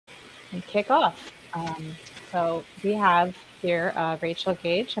and kick off. So we have here Rachel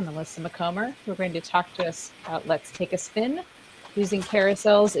Gage and Millissa Macomber, who are going to talk to us about Let's Take a Spin using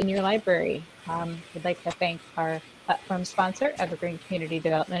carousels in your library. We'd like to thank our platform sponsor, Evergreen Community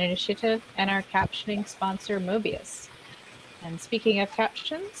Development Initiative, and our captioning sponsor, Mobius. And speaking of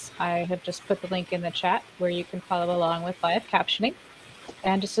captions, I have just put the link in the chat where you can follow along with live captioning.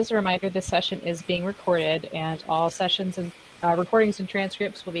 And just as a reminder, this session is being recorded, and all sessions and recordings and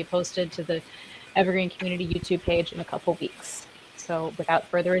transcripts will be posted to the Evergreen Community YouTube page in a couple weeks. So without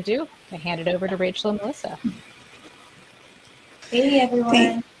further ado, I hand it over to Rachel and Millissa. Hey,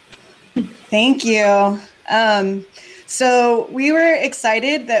 everyone. Thank you. So we were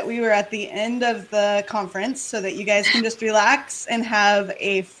excited that we were at the end of the conference so that you guys can just relax and have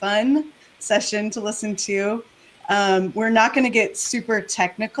a fun session to listen to. We're not going to get super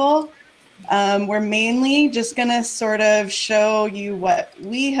technical. We're mainly just going to sort of show you what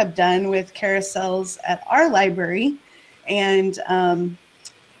we have done with carousels at our library, and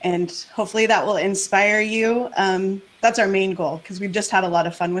hopefully that will inspire you. That's our main goal, because we've just had a lot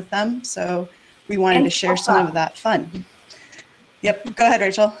of fun with them. So we wanted to share some of that fun. Yep, go ahead,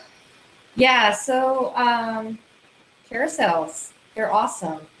 Rachel. Yeah, so carousels, they're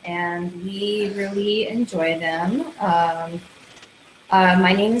awesome, and we really enjoy them.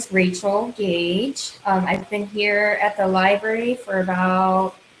 My name is Rachel Gage. I've been here at the library for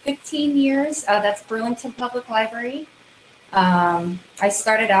about 15 years. That's Burlington Public Library. I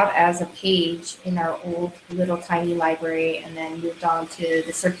started out as a page in our old little tiny library, and then moved on to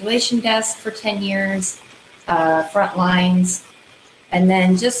the circulation desk for 10 years, front lines. And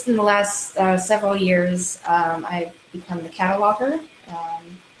then just in the last several years, I've become the cataloger.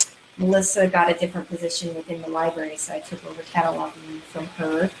 Millissa got a different position within the library, so I took over cataloging from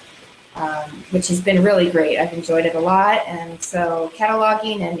her, which has been really great. I've enjoyed it a lot. And so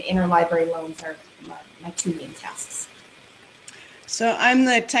cataloging and interlibrary loans are my two main tasks. So I'm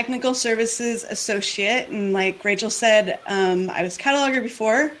the technical services associate, and like Rachel said, I was cataloger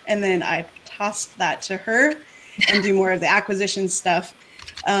before, and then I tossed that to her and do more of the acquisition stuff.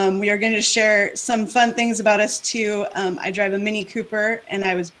 We are going to share some fun things about us too. I drive a Mini Cooper, and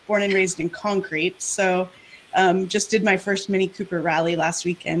I was born and raised in concrete. So just did my first Mini Cooper rally last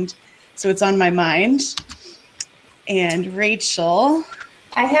weekend. So it's on my mind. And Rachel.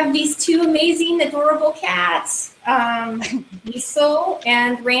 I have these two amazing, adorable cats, Diesel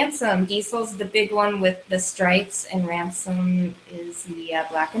and Ransom. Diesel's the big one with the stripes, and Ransom is the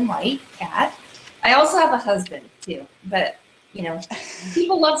black and white cat. I also have a husband too, but you know,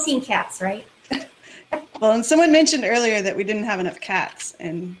 people love seeing cats, right? Well, and someone mentioned earlier that we didn't have enough cats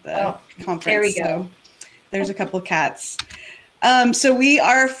in the conference. There we go. So there's a couple of cats. So we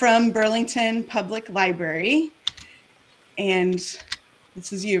are from Burlington Public Library, and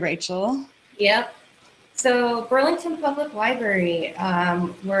this is you, Rachel. Yep. So Burlington Public Library,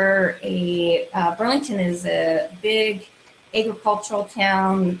 Burlington is a big agricultural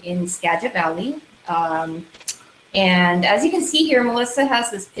town in Skagit Valley. And as you can see here, Millissa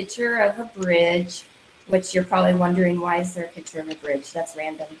has this picture of a bridge, which you're probably wondering, why is there a picture of a bridge? That's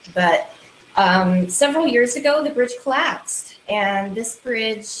random. But several years ago, the bridge collapsed. And this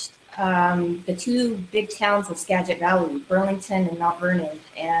bridge, the two big towns of Skagit Valley, Burlington and Mount Vernon,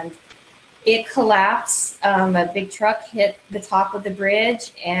 and it collapsed. A big truck hit the top of the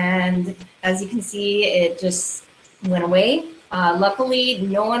bridge, and as you can see, it just went away. Luckily,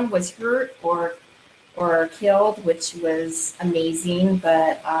 no one was hurt or killed, which was amazing.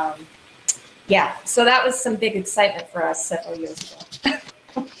 But yeah, so that was some big excitement for us several years ago.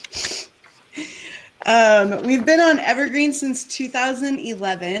 We've been on Evergreen since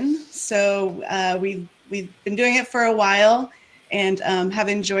 2011, so we've been doing it for a while and have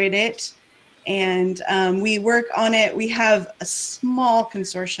enjoyed it. And we work on it. We have a small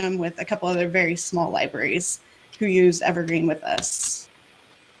consortium with a couple other very small libraries who use Evergreen with us.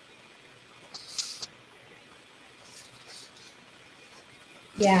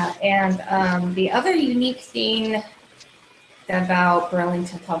 Yeah, and the other unique thing about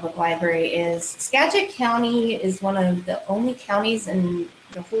Burlington Public Library is Skagit County is one of the only counties in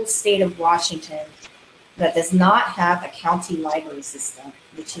the whole state of Washington that does not have a county library system,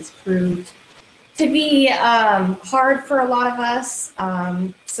 which has proved to be hard for a lot of us.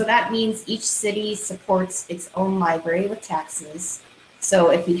 So that means each city supports its own library with taxes. So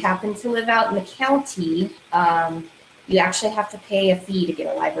if you happen to live out in the county, you actually have to pay a fee to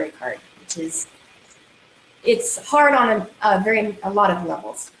get a library card, which is, it's hard on a lot of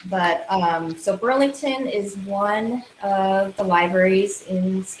levels. But so Burlington is one of the libraries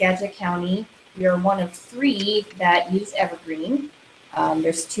in Skagit County. We are one of 3 that use Evergreen.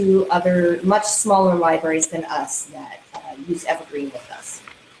 There's two other much smaller libraries than us that use Evergreen with us.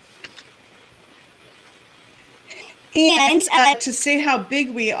 And to say how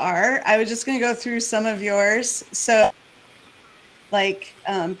big we are, I was just going to go through some of yours. So, like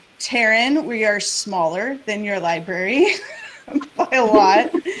Taryn, we are smaller than your library by a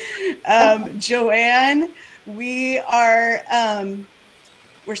lot. Joanne, we're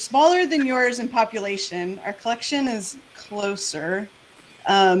smaller than yours in population. Our collection is closer.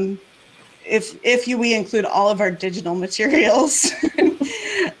 If we include all of our digital materials.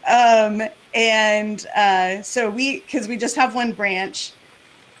 So because we just have one branch,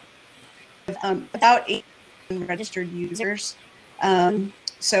 about 8 registered users.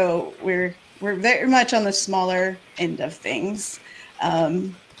 So we're very much on the smaller end of things.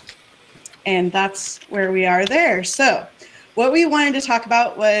 And that's where we are there. So what we wanted to talk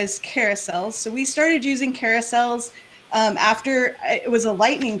about was carousels. So we started using carousels after it was a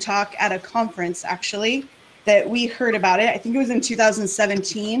lightning talk at a conference, actually, that we heard about it. I think it was in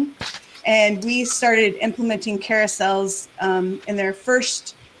 2017. And we started implementing carousels in their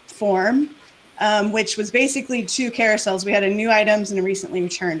first form, which was basically 2 carousels. We had a new items and a recently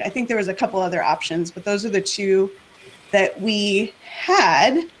returned. I think there was a couple other options, but those are the 2 that we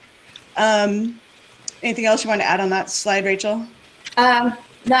had. Anything else you want to add on that slide, Rachel?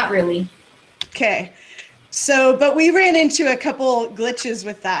 Not really. Okay. So, but we ran into a couple glitches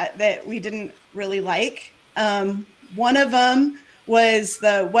with that we didn't really like. One of them was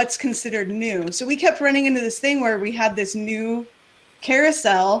the what's considered new. So we kept running into this thing where we had this new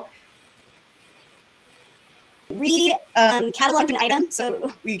carousel. We cataloged an item.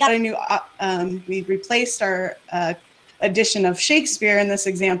 So we got a new, we replaced our edition of Shakespeare in this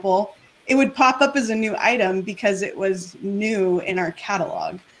example. It would pop up as a new item because it was new in our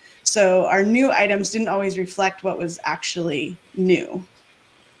catalog. So our new items didn't always reflect what was actually new.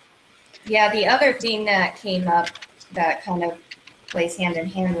 Yeah, the other thing that came up that kind of plays hand in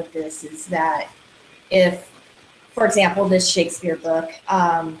hand with this is that if, for example, this Shakespeare book,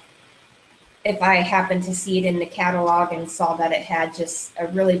 if I happened to see it in the catalog and saw that it had just a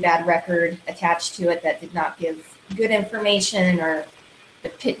really bad record attached to it that did not give good information, or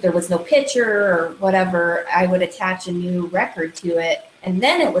there was no picture or whatever, I would attach a new record to it, and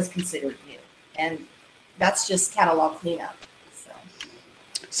then it was considered new. And that's just catalog cleanup.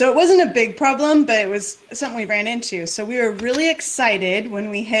 So it wasn't a big problem, but it was something we ran into. So we were really excited when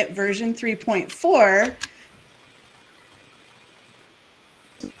we hit version 3.4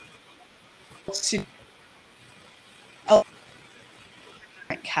 to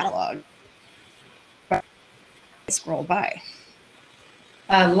catalog. Scroll by.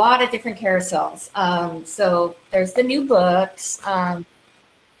 A lot of different carousels. So there's the new books. Am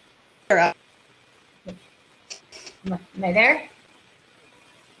I there?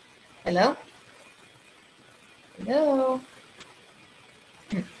 Hello? Hello?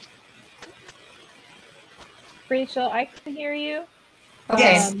 Rachel, I can hear you. Okay.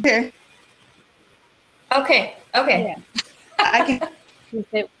 Yes. Here. Okay. Yeah. I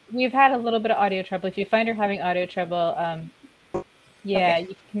can. We've had a little bit of audio trouble. If you find you're having audio trouble, yeah, okay.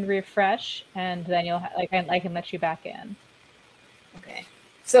 You can refresh, and then you'll I can let you back in. Okay.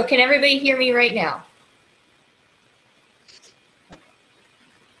 So can everybody hear me right now?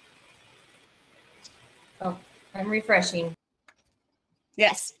 Oh, I'm refreshing.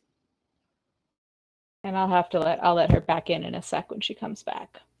 Yes. And I'll let her back in a sec when she comes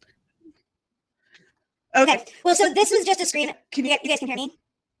back. Okay. Well, so this was just a screen. You guys can hear me?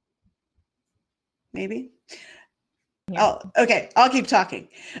 Maybe. Yeah. Oh, okay. I'll keep talking.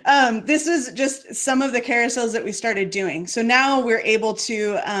 This is just some of the carousels that we started doing. So now we're able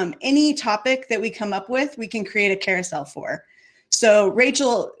to, any topic that we come up with, we can create a carousel for. So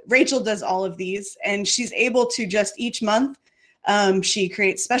Rachel does all of these, and she's able to just each month, she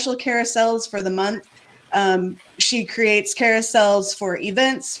creates special carousels for the month. She creates carousels for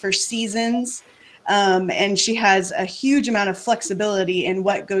events, for seasons, and she has a huge amount of flexibility in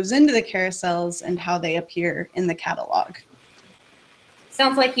what goes into the carousels and how they appear in the catalog.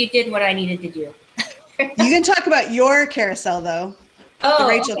 Sounds like you did what I needed to do. You can talk about your carousel, though. Oh, the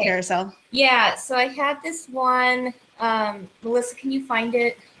Rachel okay. Carousel. Yeah, so I had this one. Melissa, can you find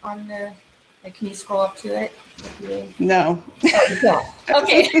it on the, can you scroll up to it? No. Oh,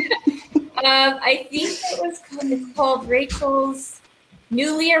 okay. I think it's called Rachel's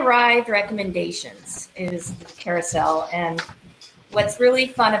Newly Arrived Recommendations is the carousel. And what's really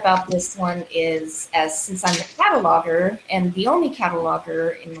fun about this one is, since I'm the cataloger and the only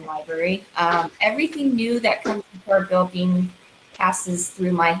cataloger in the library, everything new that comes into our building passes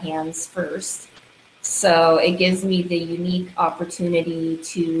through my hands first. So it gives me the unique opportunity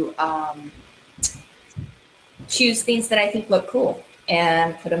to choose things that I think look cool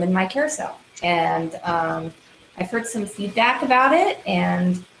and put them in my carousel. And I've heard some feedback about it,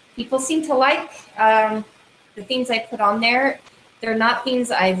 and people seem to like the things I put on there. They're not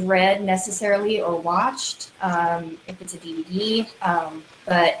things I've read necessarily or watched, if it's a DVD,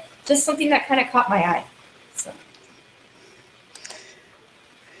 but just something that kind of caught my eye.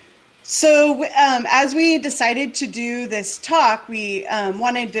 So as we decided to do this talk, we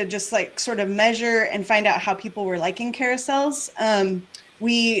wanted to just like sort of measure and find out how people were liking carousels.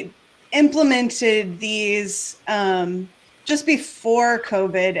 We implemented these just before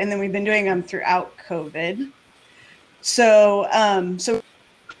COVID, and then we've been doing them throughout COVID. So so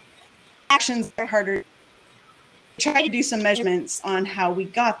actions are harder. Try to do some measurements on how we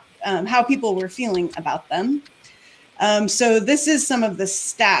got how people were feeling about them. So this is some of the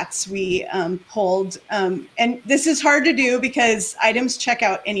stats we pulled, and this is hard to do because items check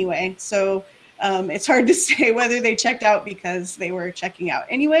out anyway. So it's hard to say whether they checked out because they were checking out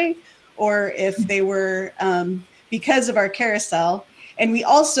anyway, or if they were because of our carousel. And we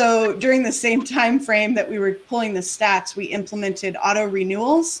also, during the same time frame that we were pulling the stats, we implemented auto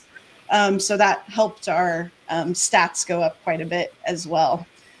renewals. So that helped our stats go up quite a bit as well.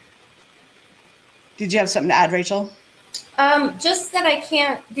 Did you have something to add, Rachel? Just that I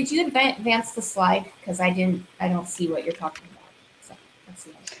can't, did you advance the slide? Because I don't see what you're talking about. So let's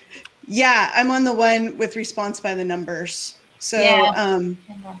see. Yeah, I'm on the one with response by the numbers. So, yeah, I'm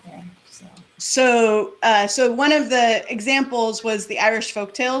not there, so one of the examples was the Irish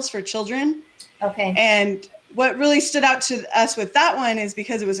folktales for children. Okay. And what really stood out to us with that one is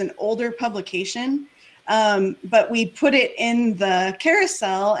because it was an older publication, but we put it in the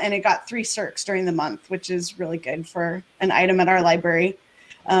carousel and it got 3 circs during the month, which is really good for an item at our library,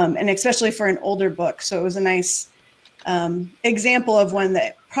 and especially for an older book. So it was a nice example of one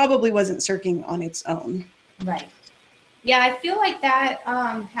that probably wasn't circing on its own. Right. Yeah, I feel like that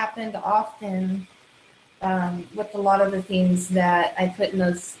happened often with a lot of the things that I put in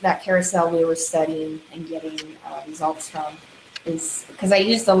that carousel we were studying and getting results from. Is because I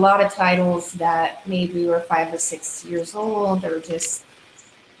used a lot of titles that maybe were 5 or 6 years old or just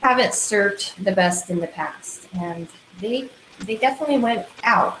haven't served the best in the past, and they definitely went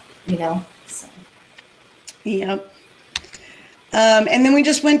out, you know. So. Yep. And then we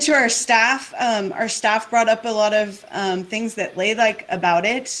just went to our staff. Our staff brought up a lot of things that they like about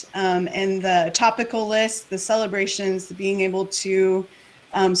it, and the topical list, the celebrations, the being able to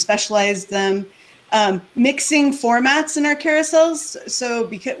specialize them. Mixing formats in our carousels. So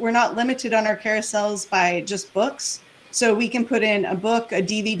because we're not limited on our carousels by just books. So we can put in a book, a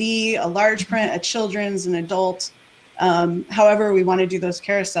DVD, a large print, a children's, an adult, however we want to do those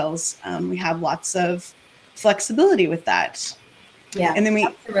carousels. We have lots of flexibility with that. Yeah, and then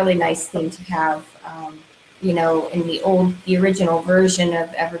that's a really nice thing to have. You know, in the original version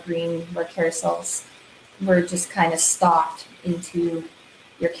of Evergreen, where carousels were just kind of stocked into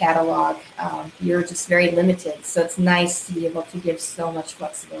your catalog, you're just very limited. So it's nice to be able to give so much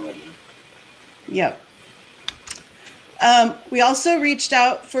flexibility. Yep. We also reached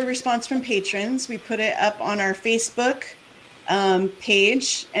out for response from patrons. We put it up on our Facebook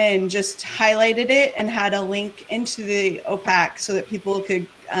page and just highlighted it and had a link into the OPAC so that people could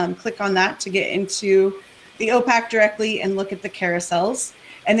click on that to get into the OPAC directly and look at the carousels.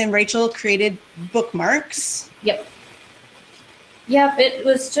 And then Rachel created bookmarks. Yep. Yep, it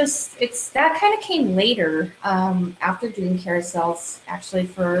was just, that kind of came later after doing carousels, actually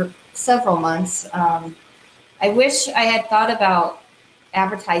for several months. I wish I had thought about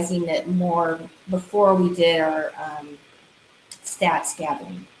advertising it more before we did our stats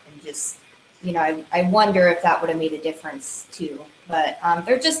gathering, and just, you know, I wonder if that would have made a difference too. But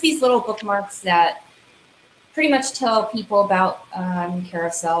they're just these little bookmarks that pretty much tell people about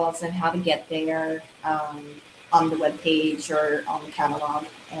carousels and how to get there. On the webpage or on the catalog,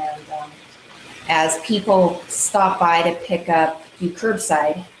 and as people stop by to pick up, do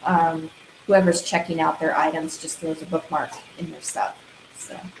curbside, whoever's checking out their items just throws a bookmark in their stuff.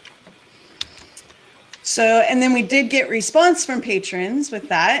 So, and then we did get response from patrons with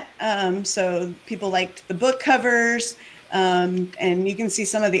that. So people liked the book covers, and you can see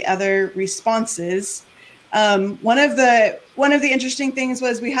some of the other responses. One of the interesting things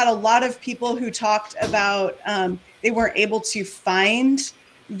was we had a lot of people who talked about they weren't able to find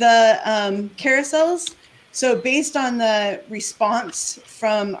the carousels. So based on the response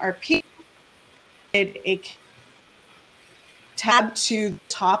from our people, a tab to the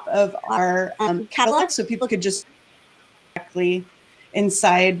top of our catalog, so people could just directly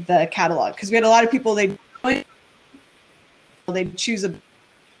inside the catalog, because we had a lot of people, they'd choose a,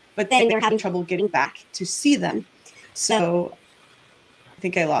 but then they were having trouble getting back to see them. So I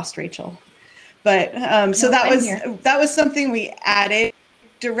think I lost Rachel, but so that was something we added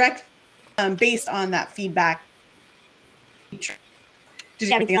direct based on that feedback. Did you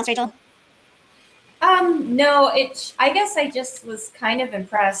have anything else, Rachel? No, I guess I just was kind of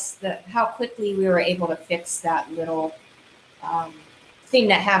impressed that how quickly we were able to fix that little thing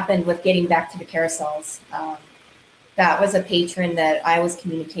that happened with getting back to the carousels. That was a patron that I was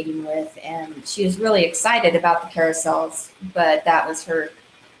communicating with, and she was really excited about the carousels, but that was her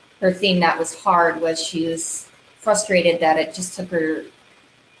thing that was hard, was she was frustrated that it just took her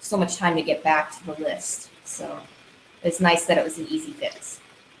so much time to get back to the list. So it's nice that it was an easy fix.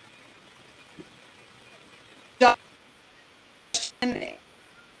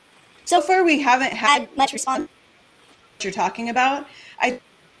 So far, we haven't had much response. What you're talking about, I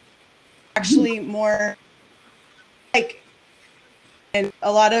actually more like, and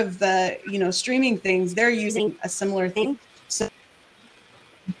a lot of the streaming things, they're using a similar thing. So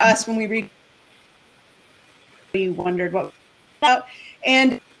us, when we wondered what about,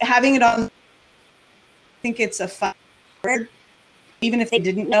 and having it on, I think it's a fun word, even if they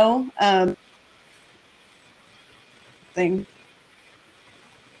didn't know thing.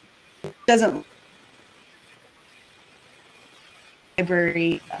 Doesn't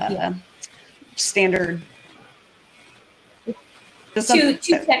library standard. Too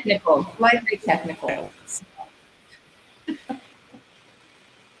technical, library technical.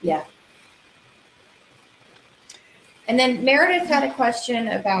 Yeah. And then Meredith had a question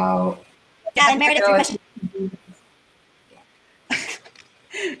about. Yeah, Meredith had a question.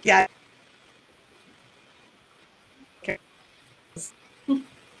 Yeah.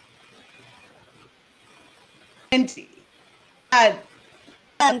 And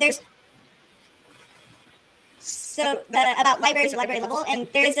there's about libraries or library level, and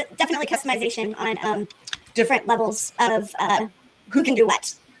there is definitely customization on different levels of who can do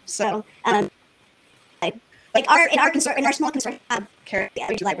what. So like in our small consortium, the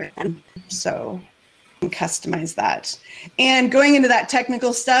average library. So customize that. And going into that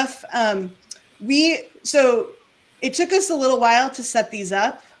technical stuff, so it took us a little while to set these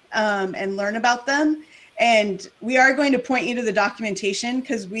up and learn about them. And we are going to point you to the documentation,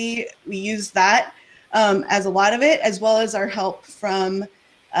 because we use that as a lot of it, as well as our help from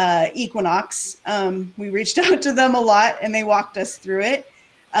Equinox. We reached out to them a lot, and they walked us through it.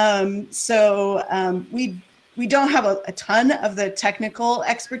 We don't have a ton of the technical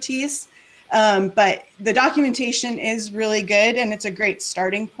expertise, but the documentation is really good, and it's a great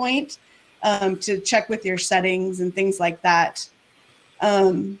starting point to check with your settings and things like that.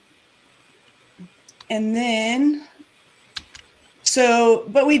 And then,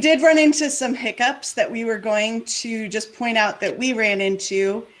 but we did run into some hiccups that we were going to just point out that we ran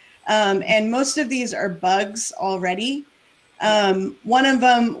into. And most of these are bugs already. One of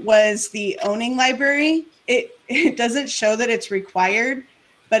them was the owning library. It doesn't show that it's required,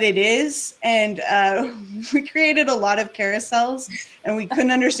 but it is. And we created a lot of carousels, and we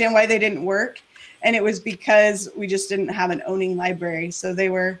couldn't understand why they didn't work. And it was because we just didn't have an owning library. So they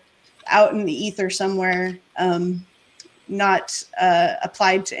were out in the ether somewhere, not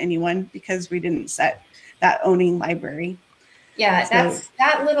applied to anyone, because we didn't set that owning library. Yeah, so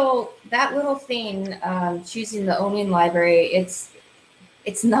that little thing, choosing the owning library, it's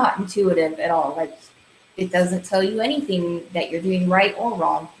not intuitive at all. Like, it doesn't tell you anything that you're doing right or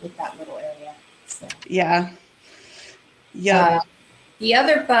wrong with that little area. So. Yeah. The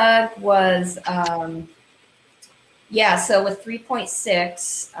other bug was so with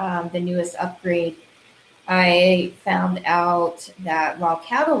 3.6, the newest upgrade, I found out that while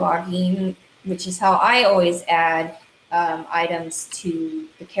cataloging, which is how I always add items to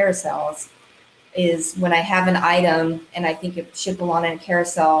the carousels, is when I have an item and I think it should belong in a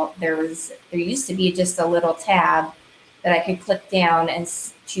carousel, there used to be just a little tab that I could click down and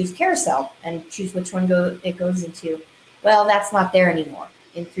choose carousel and choose which one it goes into. Well, that's not there anymore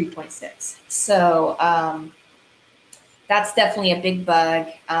in 3.6. So that's definitely a big bug.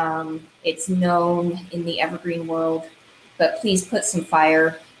 It's known in the Evergreen world, but please put some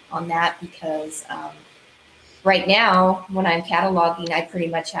fire on that, because right now, when I'm cataloging, I pretty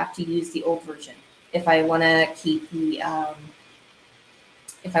much have to use the old version if I want to keep the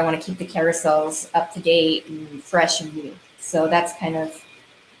carousels up to date and fresh and new. So that's kind of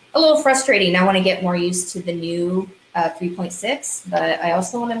a little frustrating. I want to get more used to the new 3.6, but I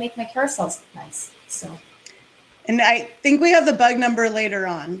also want to make my carousels look nice. So. And I think we have the bug number later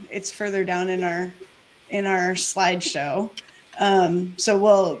on. It's further down in our slideshow. So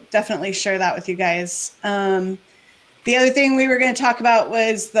we'll definitely share that with you guys. The other thing we were going to talk about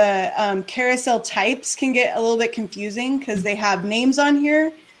was the carousel types can get a little bit confusing because they have names on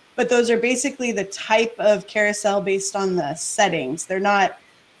here, but those are basically the type of carousel based on the settings. They're not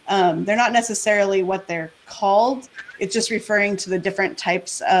necessarily what they're called. It's just referring to the different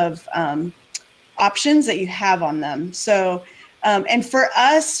types of options that you have on them. So, and for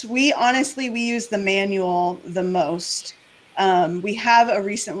us, we use the manual the most. We have a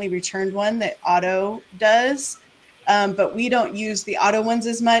recently returned one that auto does. But we don't use the auto ones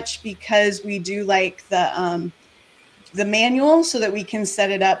as much because we do like the manual so that we can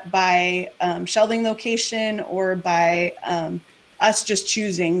set it up by shelving location or by us just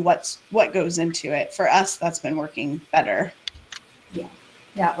choosing what goes into it. For us, that's been working better. Yeah,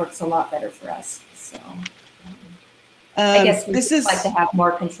 that works a lot better for us. So I guess we just like to have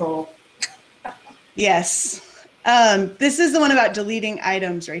more control. Yes. This is the one about deleting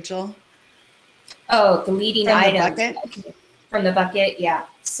items, Rachel. Oh, deleting items from the bucket. Yeah.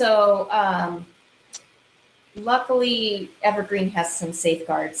 So luckily, Evergreen has some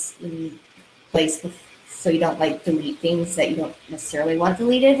safeguards in place so you don't like delete things that you don't necessarily want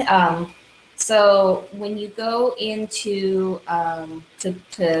deleted. So when you go into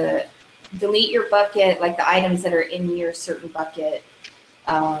to delete your bucket, like the items that are in your certain bucket.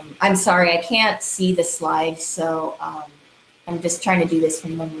 I'm sorry, I can't see the slide, so I'm just trying to do this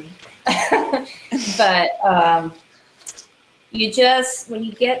from memory. But when you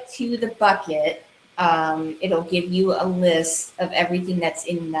get to the bucket, it'll give you a list of everything that's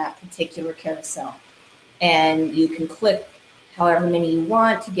in that particular carousel. And you can click however many you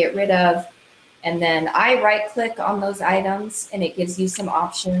want to get rid of. And then I right click on those items and it gives you some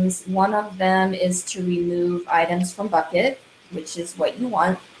options. One of them is to remove items from bucket, which is what you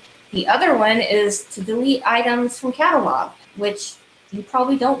want. The other one is to delete items from catalog, which you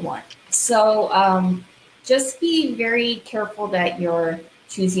probably don't want. So just be very careful that you're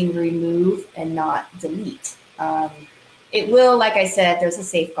choosing remove and not delete. It will, like I said, there's a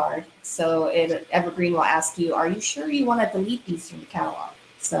safeguard. So Evergreen will ask you, are you sure you want to delete these from the catalog?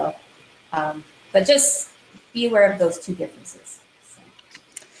 So, but just be aware of those two differences. So.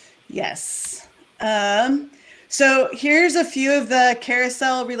 Yes. So here's a few of the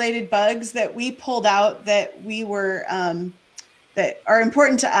carousel related bugs that we pulled out that we were, that are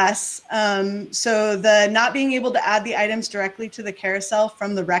important to us. So the not being able to add the items directly to the carousel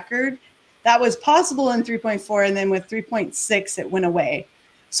from the record, that was possible in 3.4, and then with 3.6, it went away.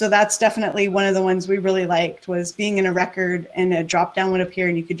 So that's definitely one of the ones we really liked, was being in a record and a drop down would appear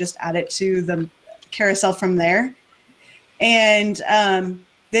and you could just add it to the carousel from there. And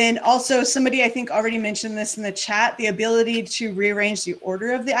then also somebody I think already mentioned this in the chat, the ability to rearrange the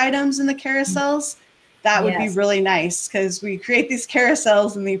order of the items in the carousels. That would be really nice because we create these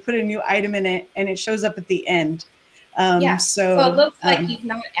carousels and we put a new item in it and it shows up at the end. So it looks like you've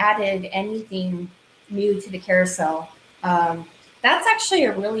not added anything new to the carousel. That's actually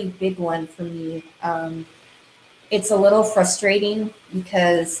a really big one for me. It's a little frustrating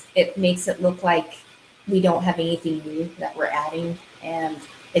because it makes it look like we don't have anything new that we're adding, and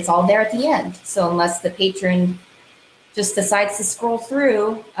it's all there at the end. So unless the patron just decides to scroll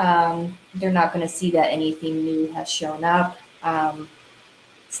through, they're not going to see that anything new has shown up.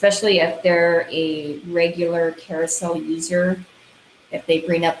 Especially if they're a regular carousel user. If they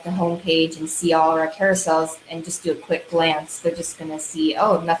bring up the homepage and see all our carousels and just do a quick glance, they're just going to see,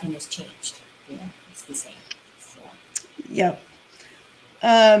 oh, nothing has changed. You know, it's the same. So. Yep.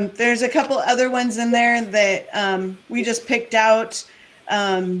 There's a couple other ones in there that we just picked out.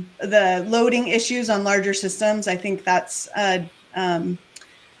 The loading issues on larger systems. I think that's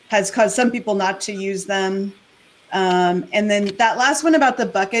has caused some people not to use them. And then that last one about the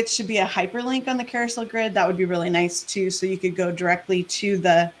buckets should be a hyperlink on the carousel grid. That would be really nice too. So you could go directly to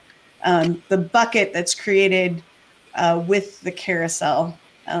the bucket that's created with the carousel.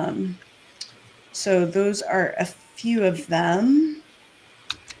 So those are a few of them.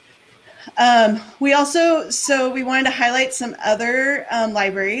 We wanted to highlight some other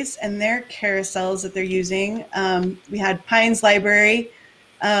libraries and their carousels that they're using. We had Pine's Library.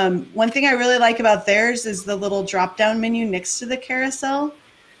 One thing I really like about theirs is the little drop-down menu next to the carousel.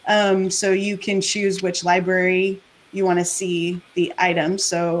 So you can choose which library you want to see the items.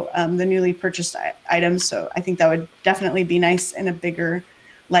 So the newly purchased items. So I think that would definitely be nice in a bigger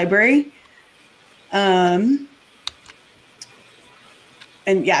library. And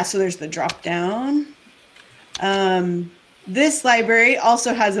yeah, so there's the drop-down. This library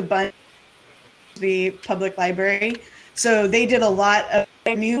also has a bunch of the public library. So they did a lot of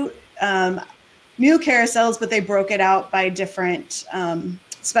new new carousels, but they broke it out by different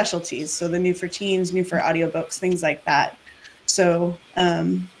specialties. So the new for teens, new for audiobooks, things like that. So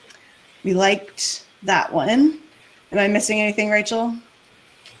we liked that one. Am I missing anything, Rachel?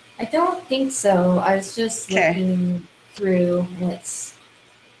 I don't think so. I was just looking through, and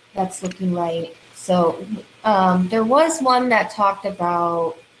that's looking right. So there was one that talked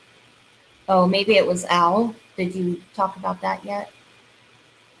about, oh, maybe it was OWL. Did you talk about that yet?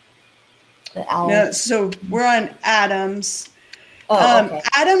 The OWL. No, so we're on Adams. Oh, okay.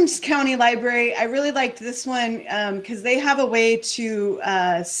 Adams County Library, I really liked this one because they have a way to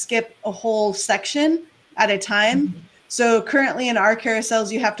skip a whole section at a time. Mm-hmm. So currently in our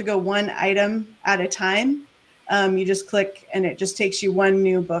carousels, you have to go one item at a time. You just click and it just takes you one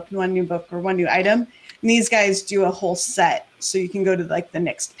new book, or one new item. And these guys do a whole set. So you can go to like the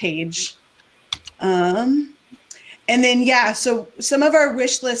next page. And then, yeah, so some of our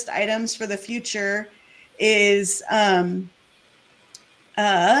wish list items for the future is the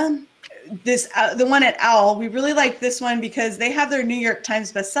one at OWL. We really like this one because they have their New York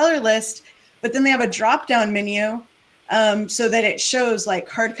Times bestseller list, but then they have a drop-down menu so that it shows like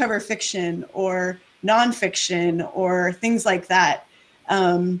hardcover fiction or nonfiction or things like that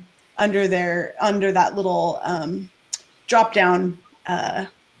under that little drop-down.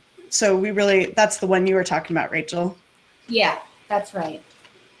 So that's the one you were talking about, Rachel. Yeah, that's right.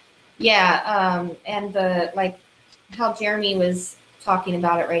 Yeah, and like how Jeremy was talking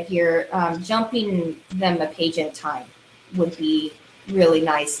about it right here, jumping them a page at a time would be really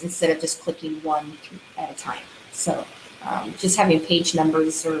nice instead of just clicking one at a time. So just having page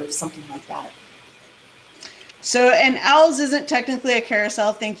numbers or something like that. So, and OWL's isn't technically a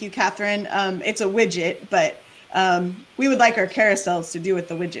carousel. Thank you, Catherine. It's a widget, but we would like our carousels to do what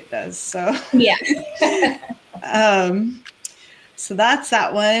the widget does. So yeah. So that's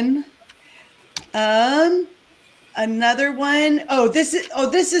that one. Another one. This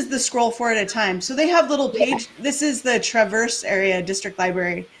is the scroll 4 at a time. So they have little page. Yeah. This is the Traverse Area District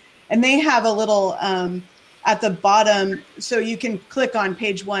Library, and they have a little at the bottom. So you can click on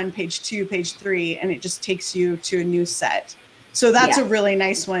page 1, page 2, page 3, and it just takes you to a new set. So that's a really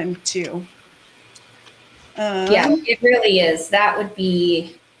nice one too. Yeah, it really is.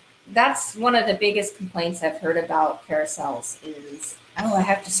 That's one of the biggest complaints I've heard about carousels is, I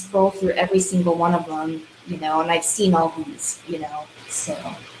have to scroll through every single one of them, and I've seen all these,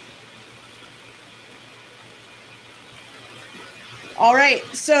 so. All right,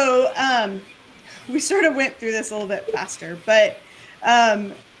 so we sort of went through this a little bit faster, but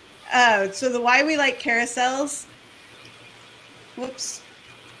so the why we like carousels, whoops,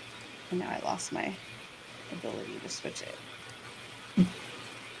 and now I lost my ability to switch it.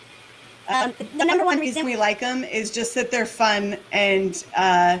 The number one reason we like them is just that they're fun and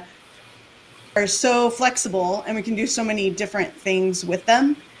are so flexible, and we can do so many different things with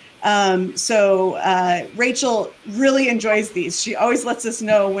them. So Rachel really enjoys these. She always lets us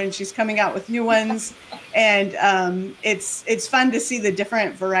know when she's coming out with new ones, and it's fun to see the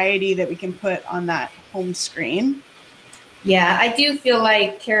different variety that we can put on that home screen. Yeah, I do feel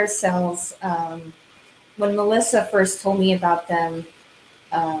like carousels, when Millissa first told me about them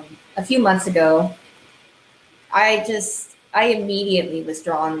a few months ago, I immediately was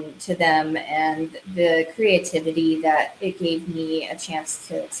drawn to them and the creativity that it gave me a chance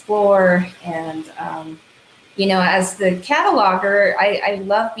to explore. And, as the cataloger, I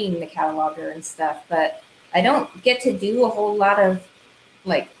love being the cataloger and stuff, but I don't get to do a whole lot of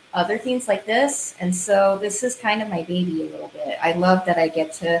like other things like this. And so this is kind of my baby a little bit. I love that I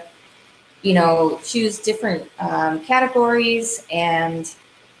get to, choose different categories and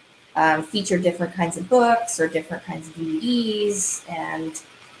feature different kinds of books or different kinds of DVDs. And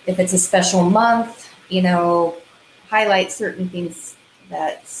if it's a special month, highlight certain things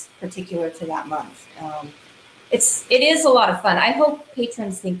that's particular to that month. It is a lot of fun. I hope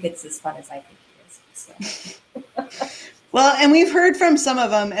patrons think it's as fun as I think it is. So. Well, and we've heard from some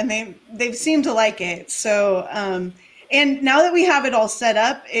of them, and they've seemed to like it. So, and now that we have it all set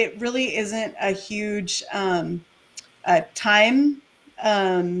up, it really isn't a huge time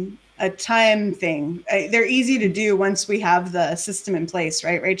thing. They're easy to do once we have the system in place,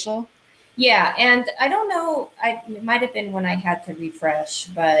 right, Rachel? Yeah, and I don't know, it might have been when I had to refresh,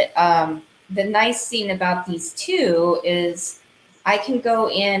 but the nice thing about these two is I can go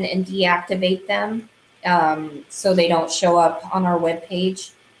in and deactivate them so they don't show up on our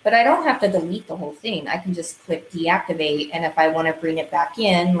webpage, but I don't have to delete the whole thing. I can just click deactivate, and if I want to bring it back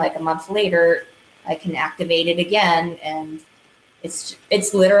in like a month later, I can activate it again, and it's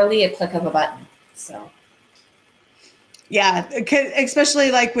literally a click of a button. So yeah,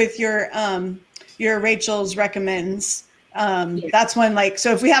 especially like with your your Rachel's recommends. That's when, like,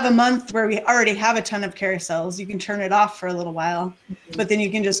 so if we have a month where we already have a ton of carousels, you can turn it off for a little while, but then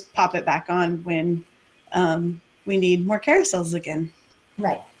you can just pop it back on when we need more carousels again.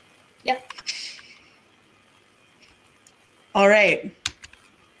 Right. Yep. All right.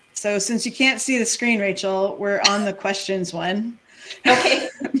 So since you can't see the screen, Rachel, we're on the questions one. Okay.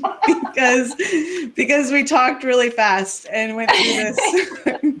 because we talked really fast and went through this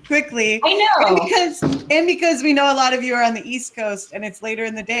quickly. I know. And because we know a lot of you are on the East Coast and it's later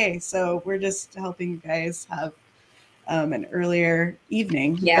in the day, so we're just helping you guys have an earlier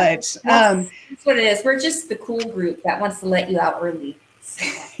evening. Yeah. But that's what it is. We're just the cool group that wants to let you out early. So.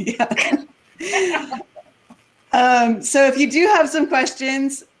 Yeah. So if you do have some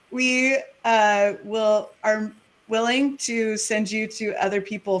questions, we are willing to send you to other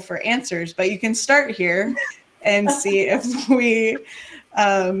people for answers, but you can start here and see if we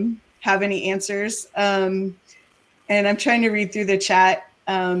have any answers. And I'm trying to read through the chat.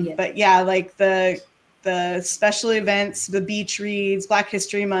 But yeah, like the special events, the beach reads, Black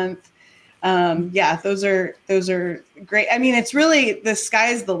History Month. Yeah, those are great. I mean, it's really, the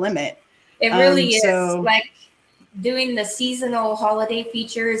sky's the limit. It really is. Like doing the seasonal holiday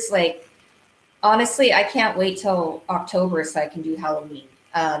features, like, honestly, I can't wait till October so I can do Halloween.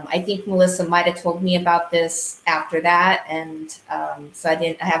 I think Millissa might have told me about this after that, and so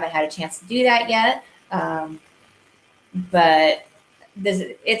I haven't had a chance to do that yet. But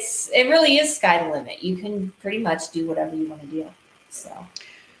it really is sky the limit. You can pretty much do whatever you want to do.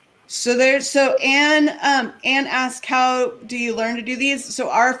 So Anne asked, how do you learn to do these? So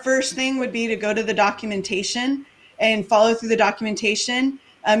our first thing would be to go to the documentation and follow through the documentation.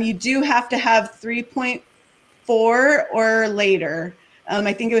 You do have to have 3.4 or later.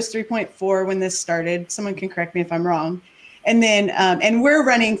 I think it was 3.4 when this started. Someone can correct me if I'm wrong. And then, and we're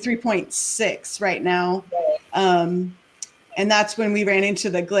running 3.6 right now. And that's when we ran into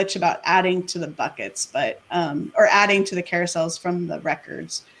the glitch about adding to the buckets, but, or adding to the carousels from the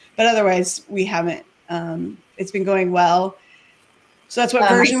records. But otherwise we haven't, it's been going well. So that's what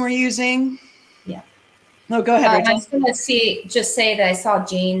version we're using. Yeah. No, go ahead, Rachel. I was going to just say that I saw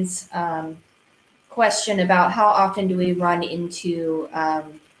Jane's question about how often do we run into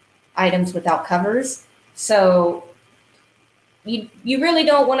items without covers. So you really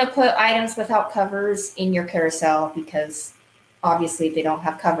don't want to put items without covers in your carousel, because obviously if they don't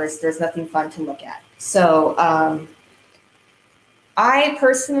have covers, there's nothing fun to look at. So I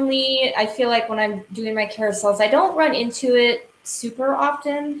personally, I feel like when I'm doing my carousels, I don't run into it super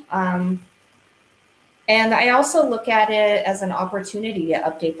often. And I also look at it as an opportunity to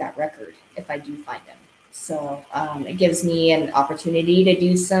update that record if I do find them. So it gives me an opportunity to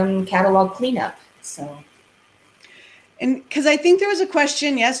do some catalog cleanup. So, and because I think there was a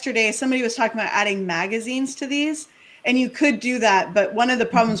question yesterday, somebody was talking about adding magazines to these, and you could do that. But one of the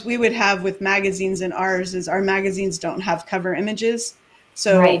problems we would have with magazines in ours is our magazines don't have cover images.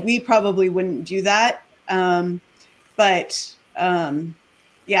 So we probably wouldn't do that.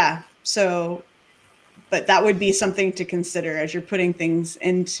 Yeah, so, but that would be something to consider as you're putting things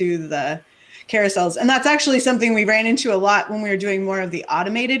into the carousels. And that's actually something we ran into a lot when we were doing more of the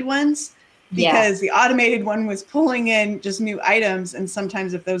automated ones, because the automated one was pulling in just new items. And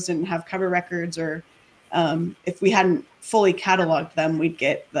sometimes if those didn't have cover records, or if we hadn't fully cataloged them, we'd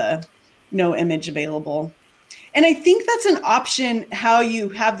get the no image available. And I think that's an option how you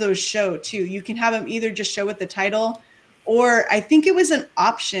have those show too. You can have them either just show with the title, or I think it was an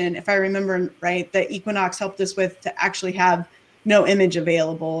option, if I remember right, that Equinox helped us with, to actually have no image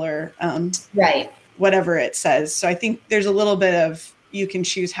available, or whatever it says. So I think there's a little bit of, you can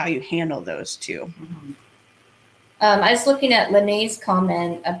choose how you handle those too. I was looking at Lene's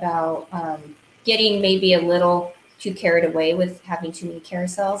comment about getting maybe a little too carried away with having too many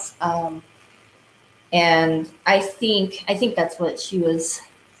carousels. And I think that's what she was,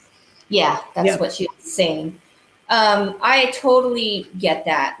 what she was saying. I totally get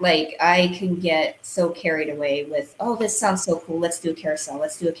that. Like, I can get so carried away with, oh, this sounds so cool. Let's do a carousel.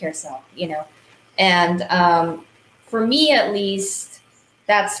 You know? And for me, at least,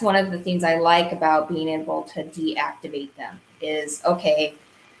 that's one of the things I like about being able to deactivate them is, okay,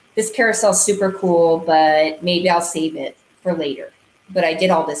 this carousel is super cool, but maybe I'll save it for later. But I did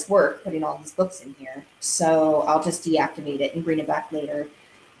all this work putting all these books in here, so I'll just deactivate it and bring it back later.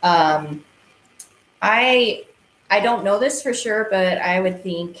 I don't know this for sure, but I would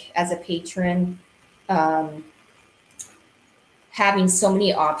think as a patron, having so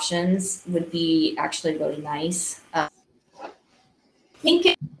many options would be actually really nice. I think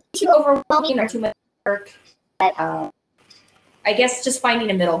it's too overwhelming or too much work, but I guess just finding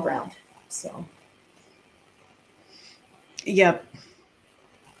a middle ground. So Yep.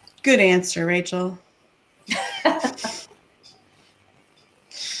 Good answer, Rachel.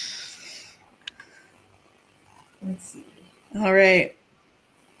 Let's see. All right.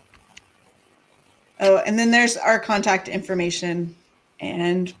 Oh, and then there's our contact information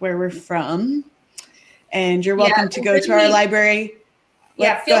and where we're from. And you're welcome to go to our library.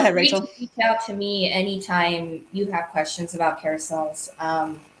 Yeah, go ahead, free Rachel. to reach out to me anytime you have questions about carousels.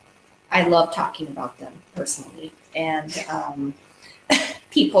 I love talking about them personally. And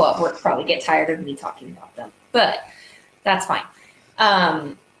people at work probably get tired of me talking about them, but that's fine.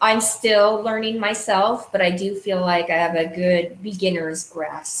 I'm still learning myself, but I do feel like I have a good beginner's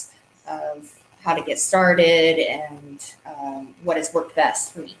grasp of how to get started and what has worked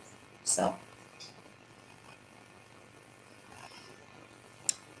best for me. So.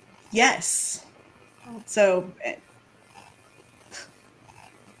 Yes. So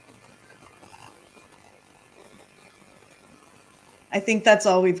I think that's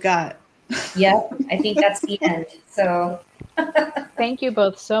all we've got. Yep, I think that's the end. So thank you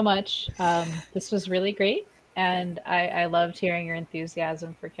both so much. This was really great. And I loved hearing your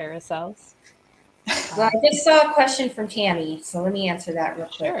enthusiasm for carousels. Well, I just saw a question from Tammy, so let me answer that real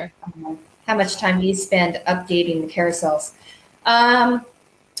quick. Sure. How much time do you spend updating the carousels?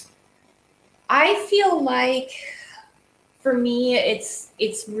 I feel like for me,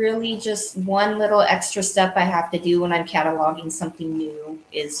 it's really just one little extra step I have to do when I'm cataloging something new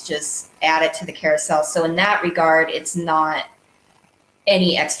is just add it to the carousel. So in that regard, it's not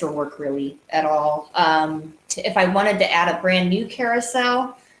any extra work really at all. If I wanted to add a brand new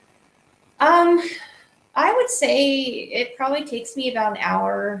carousel, I would say it probably takes me about an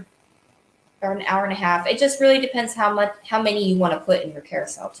hour or an hour and a half. It just really depends how many you want to put in your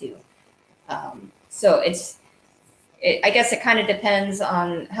carousel too. So I guess it kind of depends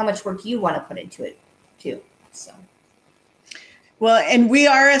on how much work you want to put into it too. So. Well, and we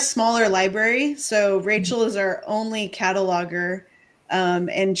are a smaller library, so Rachel is our only cataloger,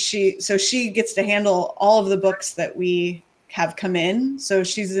 and she gets to handle all of the books that we have come in. So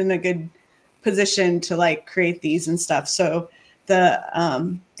she's in a good position to like create these and stuff. So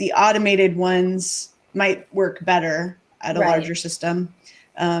the automated ones might work better at a larger system.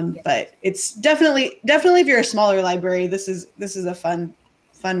 But it's definitely if you're a smaller library, this is a fun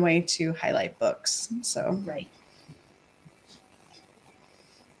way to highlight books. So right.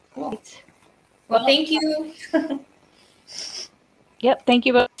 Cool. Well, thank you. Yep, thank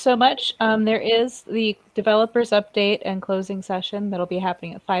you both so much. There is the developers update and closing session that'll be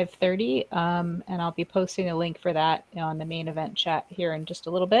happening at 5:30, and I'll be posting a link for that on the main event chat here in just a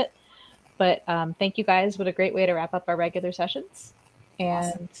little bit. But thank you guys. What a great way to wrap up our regular sessions.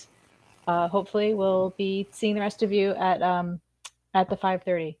 And hopefully we'll be seeing the rest of you at the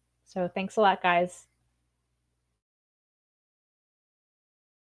 5:30. So thanks a lot, guys.